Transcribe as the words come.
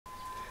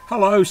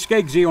Hello,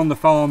 Skeggsy on the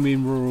farm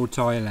in rural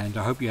Thailand.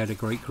 I hope you had a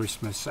great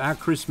Christmas. Our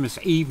Christmas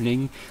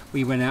evening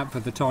we went out for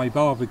the Thai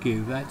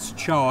barbecue. That's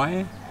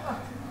Chai,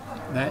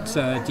 that's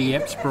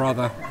Diep's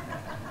brother,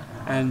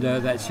 and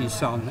that's his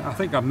son. I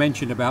think I've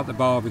mentioned about the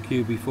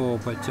barbecue before,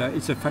 but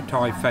it's a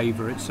Thai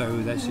favourite, so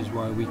this is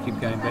why we keep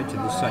going back to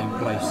the same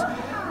place.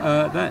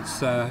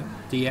 That's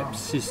Diep's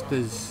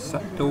sister's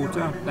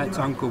daughter, that's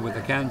uncle with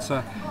the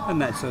cancer,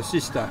 and that's her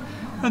sister.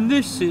 And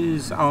this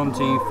is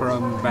Auntie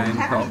from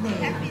Bangkok,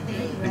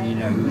 and you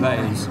know who that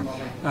is.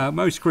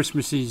 Most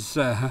Christmases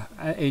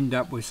end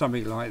up with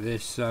something like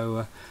this,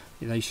 so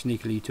they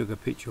sneakily took a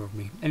picture of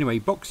me. Anyway,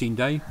 Boxing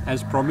Day,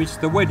 as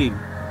promised, the wedding.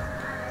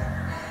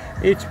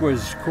 It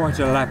was quite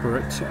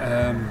elaborate.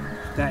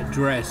 That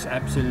dress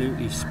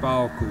absolutely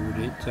sparkled.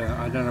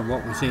 I don't know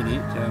what was in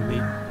it.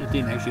 It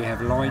didn't actually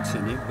have lights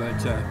in it,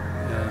 but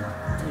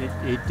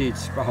it did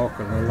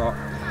sparkle a lot.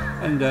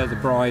 And the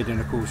bride, and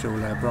of course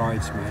all our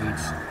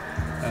bridesmaids,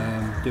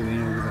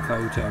 doing all the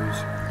photos.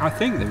 I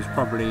think there was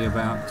probably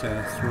about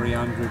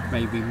 300,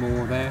 maybe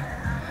more there.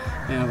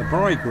 Now the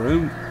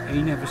bridegroom,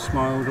 he never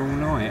smiled all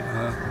night.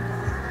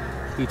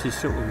 He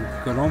just sort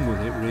of got on with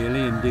it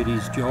really and did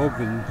his job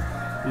and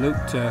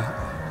looked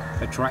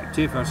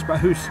attractive, I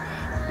suppose,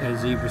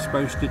 as he was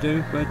supposed to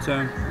do. But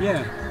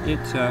yeah,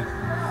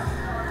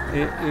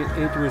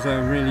 it was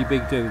a really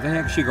big deal. They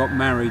actually got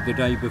married the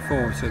day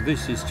before, so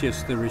this is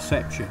just the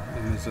reception,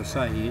 and as I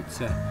say, it's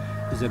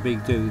a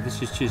big do.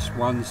 This is just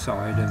one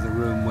side of the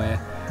room where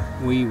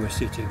we were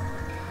sitting.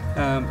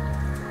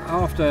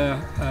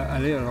 After a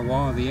little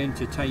while the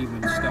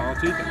entertainment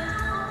started.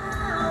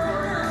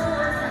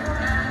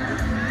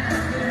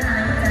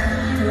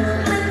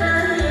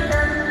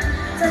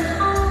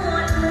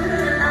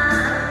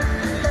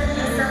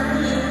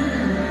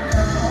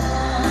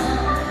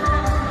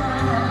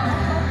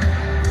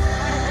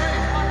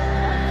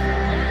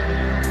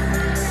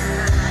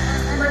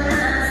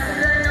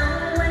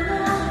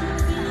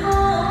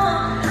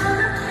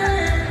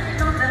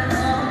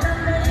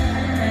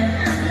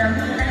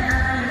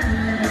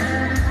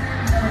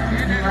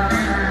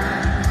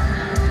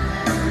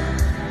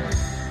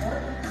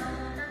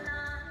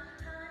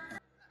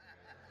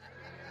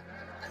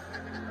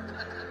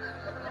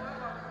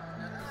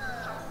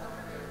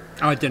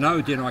 I don't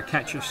know, did I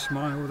catch a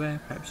smile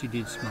there? Perhaps he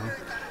did smile.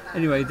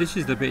 Anyway, this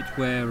is the bit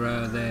where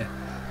they're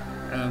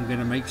going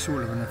to make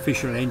sort of an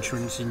official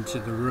entrance into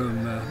the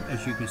room.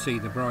 As you can see,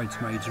 the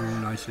bridesmaids are all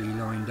nicely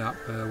lined up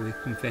with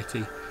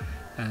confetti,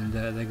 and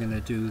they're going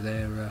to do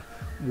their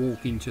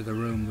walk into the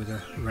room with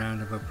a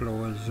round of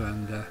applause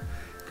and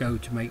go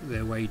to make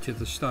their way to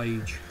the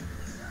stage.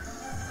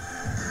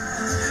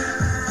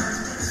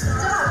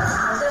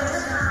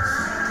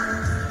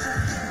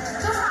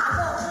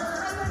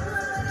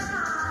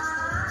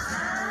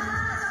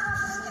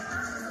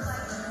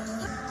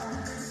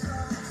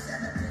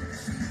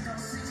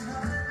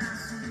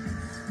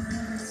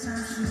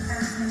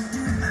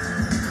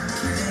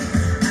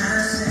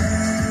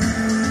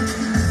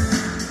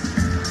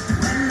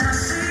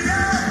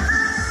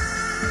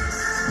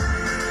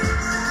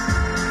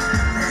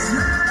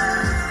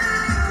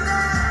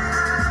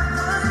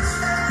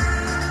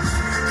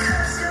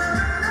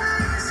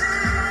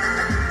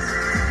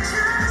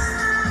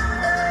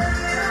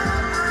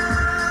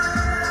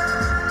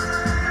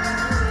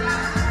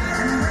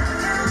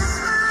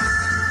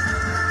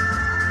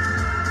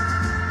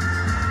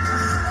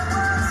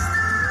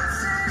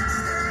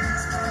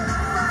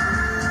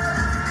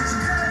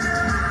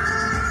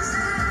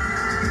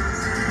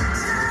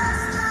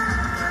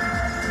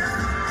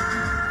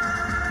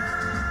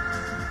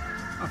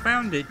 I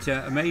found it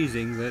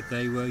amazing that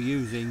they were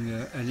using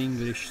an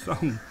English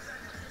song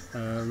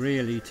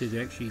really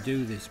to actually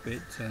do this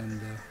bit,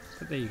 and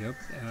but there you go.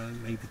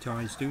 Maybe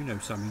Thais do know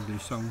some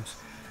English songs,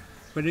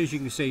 but as you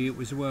can see, it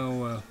was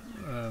well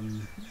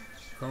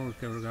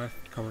choreographed,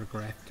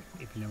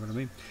 if you know what I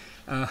mean.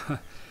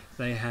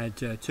 They had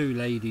two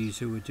ladies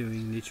who were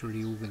doing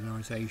literally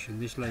organisation.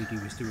 This lady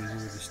was doing all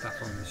the stuff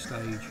on the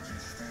stage,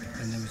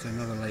 and there was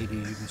another lady,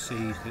 you can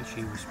see that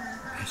she was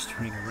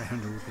pestering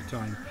around all the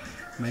time,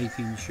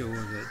 making sure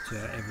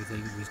that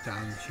everything was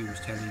done. She was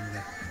telling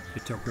the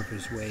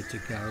photographers where to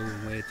go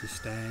and where to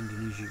stand,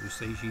 and as you can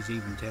see, she's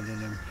even telling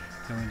them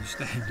going to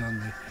stand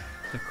on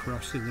the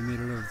cross in the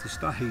middle of the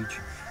stage.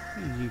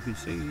 As you can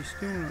see, he's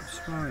still not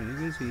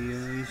smiling, is he?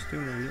 He's still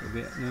a little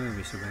bit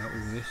nervous about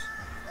all this.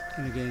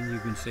 And again, you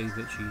can see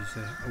that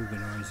she's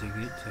organising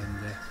it and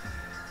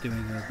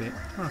doing her bit.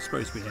 I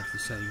suppose we have the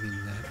same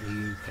in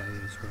the UK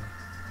as well.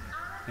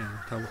 Yeah, I'm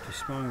told to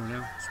smile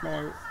now.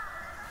 Smile.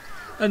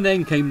 And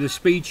then came the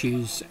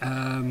speeches.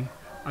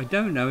 I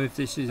don't know if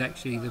this is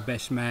actually the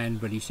best man,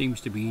 but he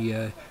seems to be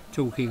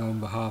talking on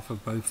behalf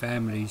of both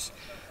families.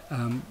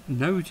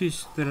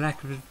 Notice the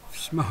lack of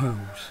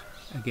smiles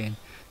again.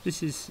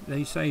 This is,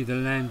 they say, the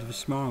land of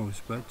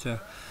smiles, but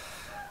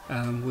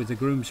with the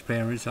groom's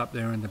parents up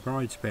there and the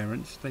bride's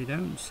parents, they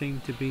don't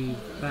seem to be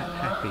that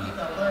happy.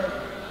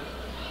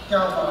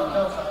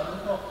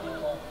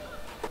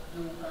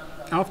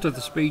 After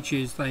the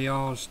speeches, they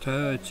asked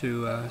her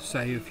to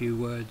say a few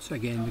words.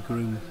 Again, the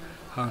groom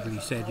hardly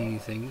said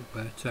anything,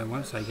 but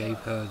once they gave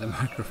her the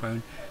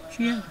microphone,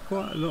 she had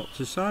quite a lot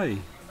to say.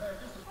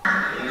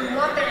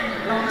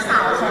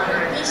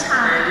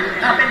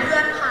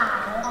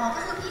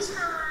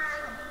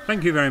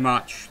 Thank you very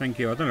much. Thank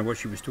you. I don't know what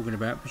she was talking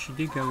about, but she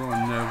did go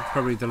on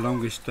probably the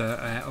longest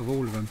out of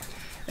all of them.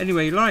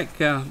 Anyway,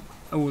 like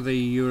all the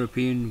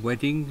European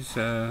weddings,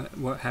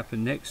 what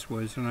happened next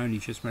was, and I only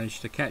just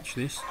managed to catch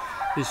this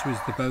was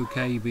the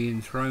bouquet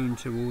being thrown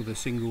to all the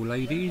single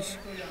ladies,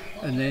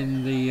 and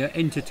then the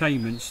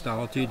entertainment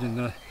started, and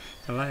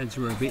the lads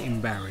were a bit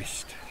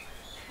embarrassed.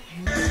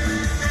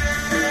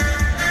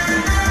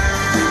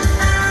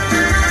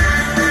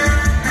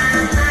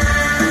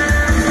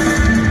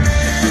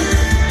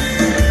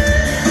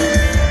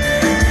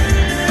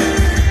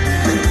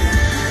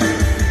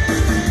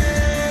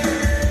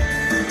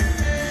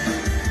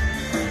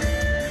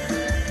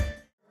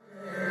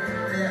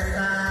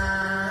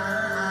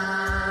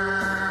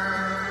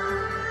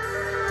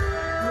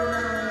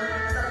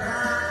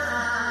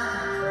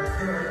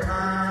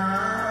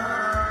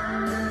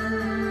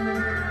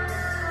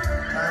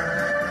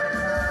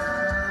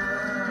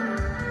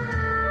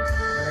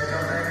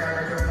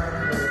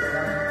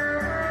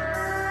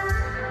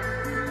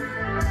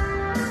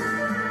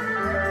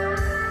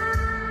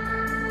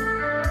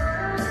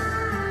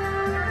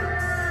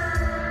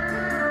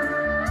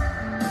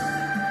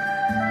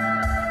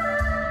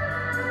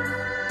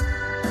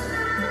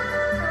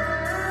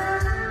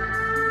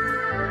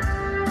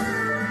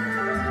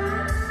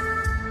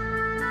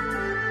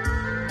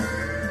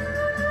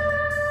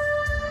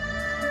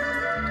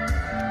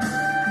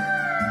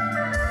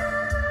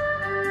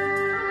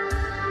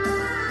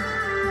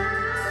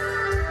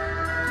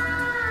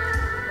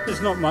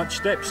 There's not much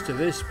steps to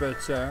this,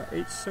 but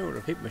it's sort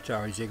of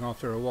hypnotising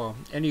after a while.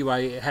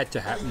 Anyway, it had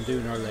to happen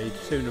sooner or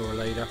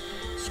later.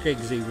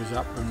 Skeggsy was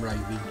up and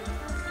raving.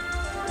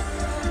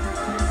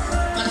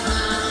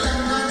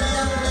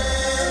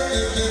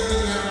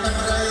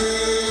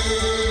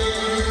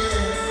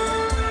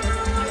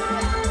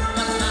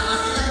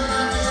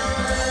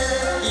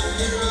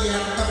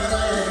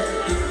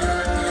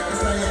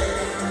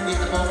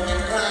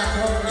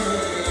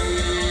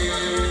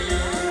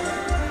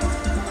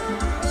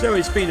 So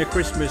it's been a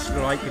Christmas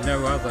like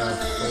no other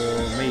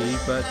for me,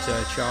 but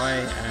Chai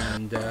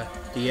and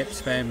the Epps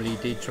family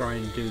did try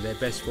and do their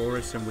best for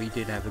us, and we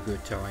did have a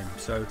good time.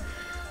 So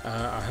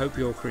I hope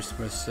your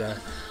Christmas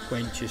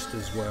went just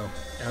as well.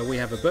 We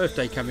have a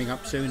birthday coming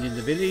up soon in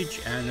the village,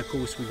 and of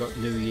course we've got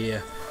New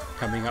Year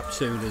coming up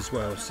soon as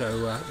well.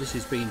 So this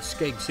has been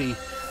Skeggsy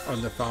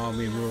on the farm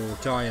in rural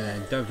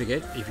Thailand. Don't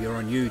forget, if you're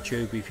on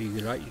YouTube, if you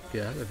like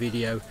the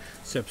video,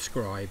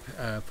 subscribe.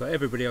 For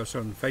everybody else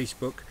on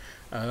Facebook,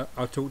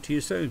 I'll talk to you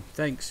soon.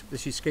 Thanks.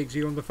 This is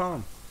Skeggsy on the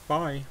farm.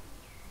 Bye.